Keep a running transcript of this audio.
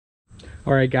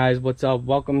All right guys, what's up?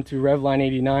 Welcome to Revline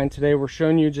 89. Today we're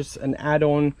showing you just an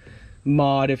add-on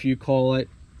mod, if you call it.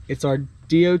 It's our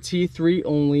DOT3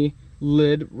 only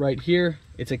lid right here.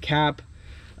 It's a cap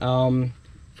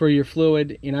for your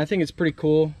fluid, and I think it's pretty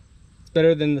cool. It's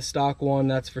better than the stock one,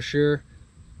 that's for sure.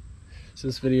 So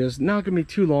this video is not gonna be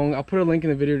too long. I'll put a link in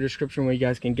the video description where you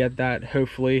guys can get that.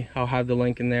 Hopefully I'll have the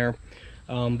link in there.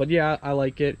 But yeah, I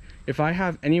like it. If I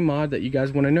have any mod that you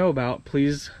guys want to know about,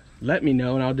 please let me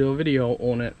know and I'll do a video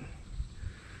on it.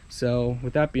 So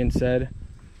with that being said,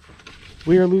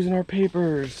 we are losing our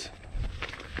papers.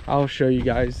 I'll show you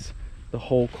guys the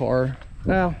whole car.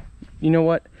 Well, you know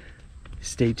what?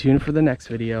 Stay tuned for the next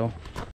video.